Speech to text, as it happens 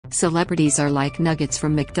Celebrities are like nuggets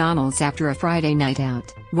from McDonald's after a Friday night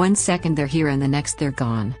out. One second they're here and the next they're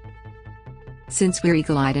gone. Since we're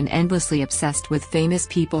eagle-eyed and endlessly obsessed with famous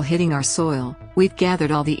people hitting our soil, we've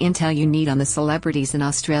gathered all the intel you need on the celebrities in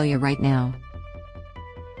Australia right now.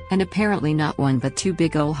 And apparently not one but two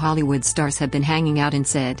big ol' Hollywood stars have been hanging out and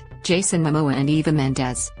said, Jason Momoa and Eva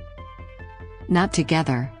Mendes. Not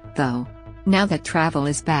together, though. Now that travel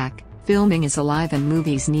is back, filming is alive and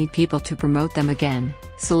movies need people to promote them again,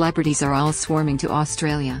 celebrities are all swarming to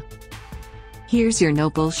Australia. Here's your no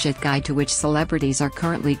bullshit guide to which celebrities are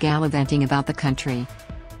currently gallivanting about the country.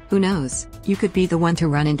 Who knows, you could be the one to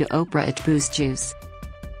run into Oprah at Booze Juice.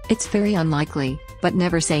 It's very unlikely, but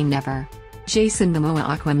never say never. Jason Momoa,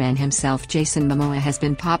 Aquaman himself. Jason Momoa has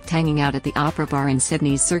been popped hanging out at the Opera Bar in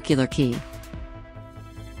Sydney's Circular Quay.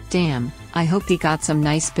 Damn, I hope he got some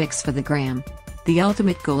nice pics for the gram. The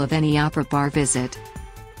ultimate goal of any opera bar visit.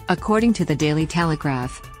 According to the Daily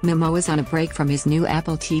Telegraph, Momoa's on a break from his new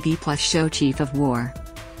Apple TV Plus show Chief of War.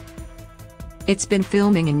 It's been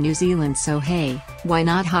filming in New Zealand, so hey, why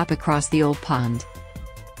not hop across the old pond?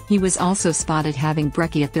 He was also spotted having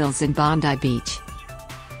brekkie at Bill's in Bondi Beach.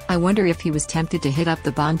 I wonder if he was tempted to hit up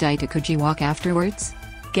the Bondi to Coogee Walk afterwards?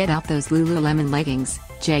 Get out those Lululemon leggings,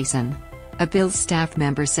 Jason. A Bill's staff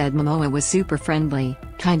member said Momoa was super friendly,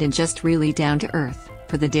 kind and just really down to earth,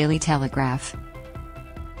 for the Daily Telegraph.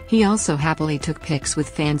 He also happily took pics with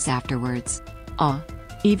fans afterwards. Aw.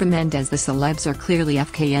 Eva Mendes. The celebs are clearly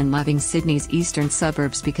FKN loving Sydney's eastern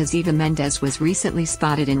suburbs because Eva Mendes was recently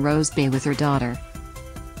spotted in Rose Bay with her daughter.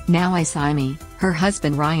 Now I sigh me, her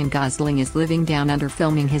husband Ryan Gosling is living down under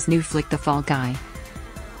filming his new flick The Fall Guy.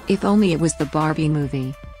 If only it was the Barbie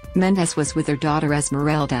movie. Mendes was with her daughter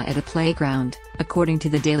Esmeralda at a playground, according to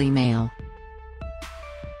the Daily Mail.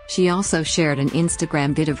 She also shared an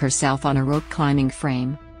Instagram vid of herself on a rope climbing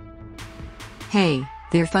frame. Hey,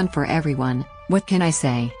 they're fun for everyone, what can I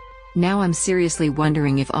say? Now I'm seriously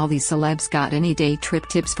wondering if all these celebs got any day trip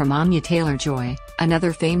tips from Anya Taylor-Joy,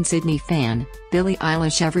 another famed Sydney fan. Billie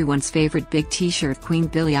Eilish. Everyone's favorite big t-shirt queen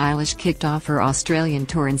Billie Eilish kicked off her Australian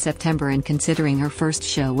tour in September, and considering her first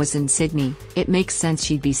show was in Sydney, it makes sense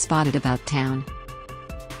she'd be spotted about town.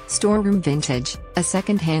 Storeroom Vintage, a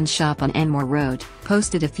second-hand shop on Enmore Road,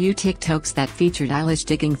 posted a few TikToks that featured Eilish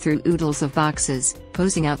digging through oodles of boxes,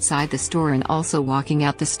 posing outside the store and also walking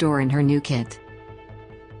out the store in her new kit.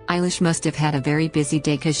 Eilish must have had a very busy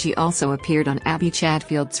day cause she also appeared on Abby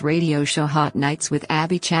Chatfield's radio show Hot Nights with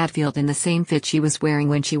Abby Chatfield in the same fit she was wearing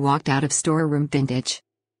when she walked out of Storeroom Vintage.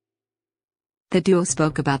 The duo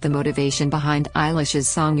spoke about the motivation behind Eilish's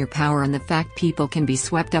song Your Power and the fact people can be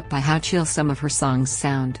swept up by how chill some of her songs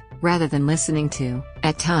sound, rather than listening to,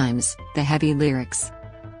 at times, the heavy lyrics.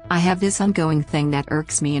 I have this ongoing thing that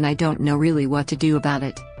irks me and I don't know really what to do about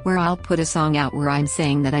it, where I'll put a song out where I'm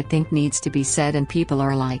saying that I think needs to be said and people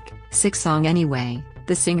are like, sick song anyway,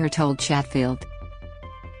 the singer told Chatfield.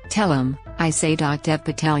 Tell him, I say. Dev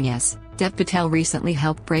Patel. Yes, Dev Patel recently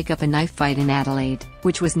helped break up a knife fight in Adelaide,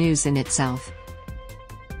 which was news in itself.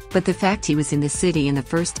 But the fact he was in the city in the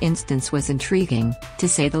first instance was intriguing, to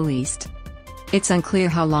say the least. It's unclear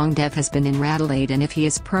how long Dev has been in Adelaide and if he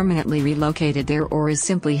is permanently relocated there or is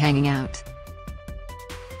simply hanging out.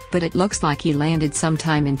 But it looks like he landed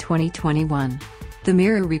sometime in 2021. The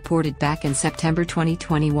Mirror reported back in September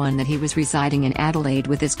 2021 that he was residing in Adelaide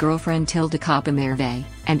with his girlfriend Tilda Coppermerve,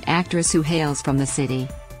 an actress who hails from the city.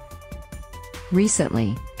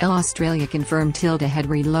 Recently, Elle Australia confirmed Tilda had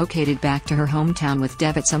relocated back to her hometown with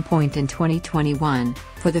Dev at some point in 2021,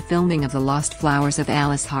 for the filming of The Lost Flowers of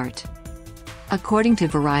Alice Hart. According to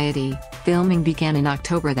Variety, filming began in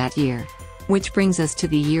October that year. Which brings us to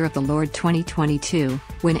the year of the Lord 2022,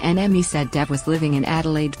 when NME said Dev was living in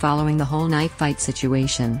Adelaide following the whole knife fight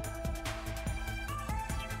situation.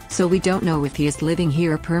 So we don't know if he is living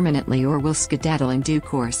here permanently or will skedaddle in due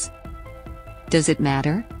course. Does it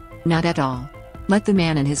matter? Not at all. Let the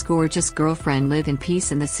man and his gorgeous girlfriend live in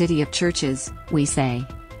peace in the city of churches, we say.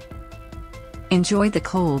 Enjoy the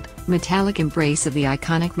cold, metallic embrace of the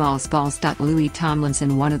iconic Moss Balls. Louis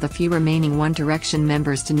Tomlinson, one of the few remaining One Direction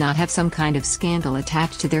members to not have some kind of scandal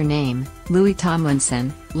attached to their name, Louis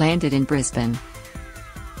Tomlinson, landed in Brisbane.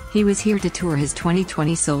 He was here to tour his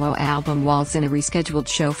 2020 solo album Walls in a rescheduled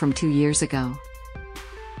show from 2 years ago.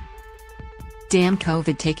 Damn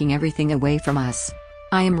COVID taking everything away from us.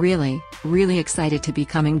 I am really, really excited to be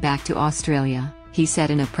coming back to Australia, he said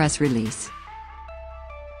in a press release.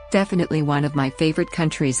 Definitely one of my favorite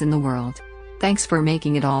countries in the world. Thanks for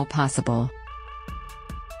making it all possible.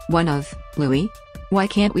 One of, Louis? Why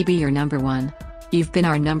can't we be your number one? You've been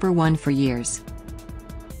our number one for years.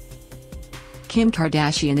 Kim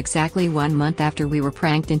Kardashian. Exactly 1 month after we were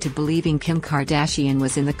pranked into believing Kim Kardashian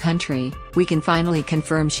was in the country, we can finally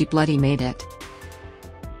confirm she bloody made it.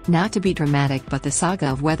 Not to be dramatic, but the saga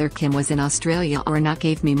of whether Kim was in Australia or not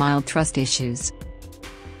gave me mild trust issues.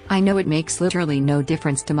 I know it makes literally no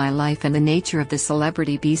difference to my life, and the nature of the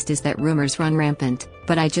celebrity beast is that rumors run rampant,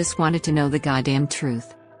 but I just wanted to know the goddamn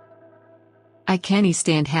truth. I can't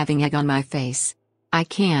stand having egg on my face. I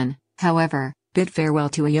can, however, bid farewell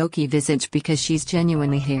to a Yoki visage because she's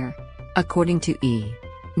genuinely here. According to E!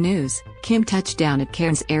 News, Kim touched down at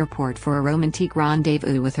Cairns Airport for a romantic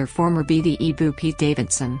rendezvous with her former BDE boo Pete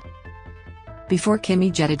Davidson. Before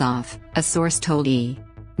Kimmy jetted off, a source told E!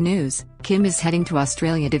 News, Kim is heading to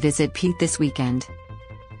Australia to visit Pete this weekend.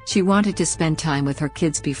 She wanted to spend time with her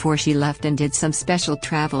kids before she left and did some special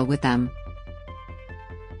travel with them.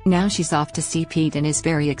 Now she's off to see Pete and is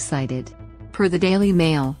very excited. Per the Daily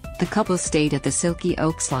Mail, the couple stayed at the Silky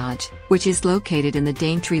Oaks Lodge, which is located in the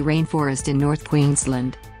Daintree Rainforest in North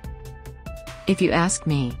Queensland. If you ask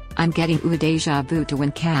me, I'm getting a deja vu to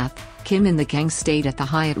when Kath, Kim and the gang stayed at the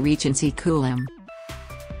Hyatt Regency Coolum.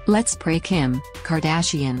 Let's pray Kim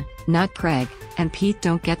Kardashian, not Preg, and Pete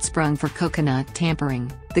don't get sprung for coconut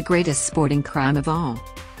tampering, the greatest sporting crime of all.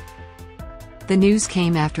 The news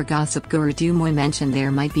came after gossip guru Dumoy mentioned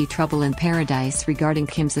there might be trouble in paradise regarding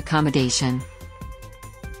Kim's accommodation.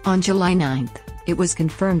 On July 9th, it was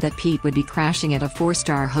confirmed that Pete would be crashing at a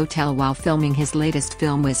 4-star hotel while filming his latest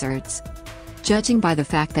film Wizards. Judging by the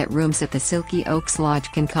fact that rooms at the Silky Oaks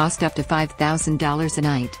Lodge can cost up to $5,000 a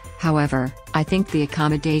night, however, I think the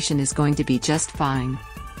accommodation is going to be just fine.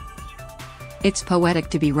 It's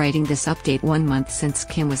poetic to be writing this update 1 month since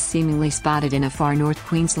Kim was seemingly spotted in a far north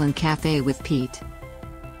Queensland cafe with Pete.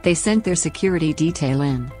 They sent their security detail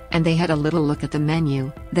in, and they had a little look at the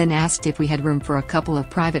menu, then asked if we had room for a couple of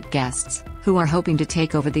private guests, who are hoping to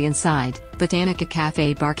take over the inside, Botanica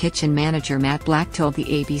Cafe bar kitchen manager Matt Black told the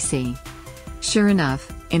ABC. Sure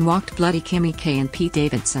enough, in walked bloody Kimmy K and Pete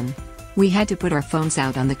Davidson. We had to put our phones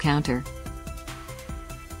out on the counter.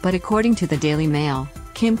 But according to the Daily Mail,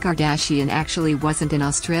 Kim Kardashian actually wasn't in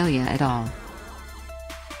Australia at all.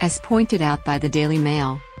 As pointed out by the Daily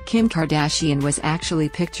Mail, Kim Kardashian was actually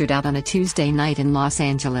pictured out on a Tuesday night in Los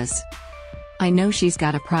Angeles. I know she's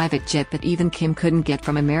got a private jet, but even Kim couldn't get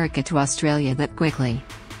from America to Australia that quickly.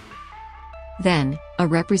 Then, a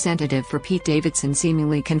representative for Pete Davidson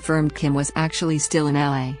seemingly confirmed Kim was actually still in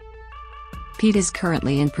LA. Pete is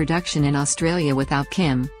currently in production in Australia without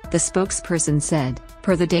Kim, the spokesperson said,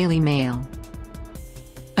 per the Daily Mail.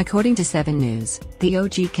 According to 7 News, the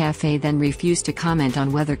OG Cafe then refused to comment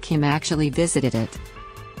on whether Kim actually visited it.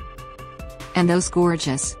 And those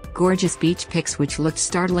gorgeous beach pics which looked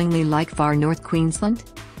startlingly like far north Queensland?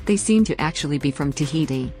 They seem to actually be from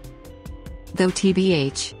Tahiti. Though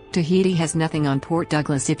TBH, Tahiti has nothing on Port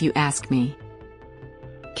Douglas if you ask me.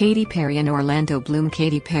 Katy Perry and Orlando Bloom.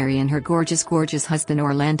 Katy Perry and her gorgeous husband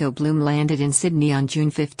Orlando Bloom landed in Sydney on June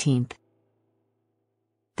 15th.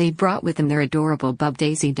 They brought with them their adorable bub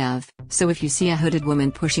Daisy Dove, so if you see a hooded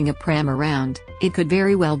woman pushing a pram around, it could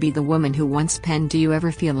very well be the woman who once penned "Do You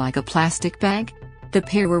Ever Feel Like a Plastic Bag?" The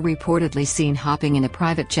pair were reportedly seen hopping in a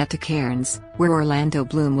private jet to Cairns, where Orlando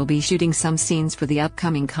Bloom will be shooting some scenes for the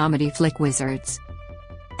upcoming comedy flick Wizards.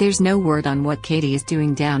 There's no word on what Katy is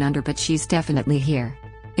doing down under, but she's definitely here.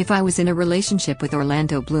 If I was in a relationship with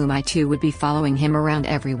Orlando Bloom, I too would be following him around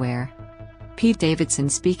everywhere. Pete Davidson.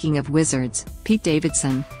 Speaking of Wizards, Pete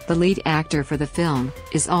Davidson, the lead actor for the film,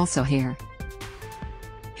 is also here.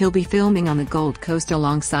 He'll be filming on the Gold Coast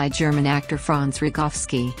alongside German actor Franz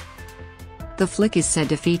Rogowski. The flick is said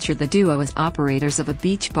to feature the duo as operators of a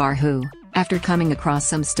beach bar who, after coming across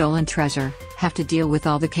some stolen treasure, have to deal with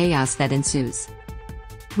all the chaos that ensues.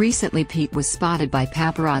 Recently Pete was spotted by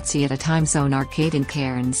paparazzi at a Time Zone arcade in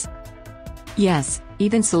Cairns. Yes,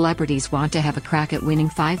 even celebrities want to have a crack at winning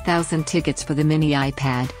 5,000 tickets for the mini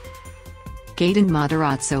iPad. Gaten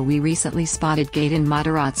Matarazzo. We recently spotted Gaten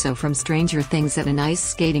Matarazzo from Stranger Things at an ice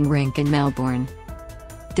skating rink in Melbourne.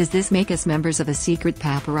 Does this make us members of a secret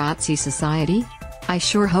paparazzi society? I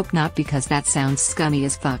sure hope not, because that sounds scummy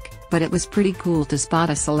as fuck, but it was pretty cool to spot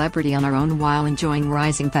a celebrity on our own while enjoying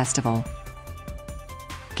Rising Festival.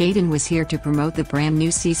 Gaten was here to promote the brand new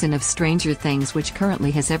season of Stranger Things, which currently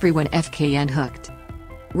has everyone FKN hooked.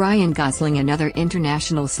 Ryan Gosling. Another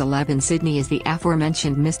international celeb in Sydney is the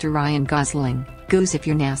aforementioned Mr. Ryan Gosling, Goose if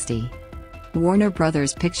you're nasty. Warner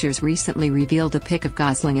Brothers Pictures recently revealed a pic of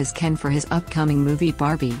Gosling as Ken for his upcoming movie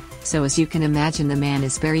Barbie, so as you can imagine the man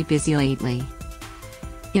is very busy lately.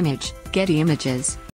 Image, Getty Images.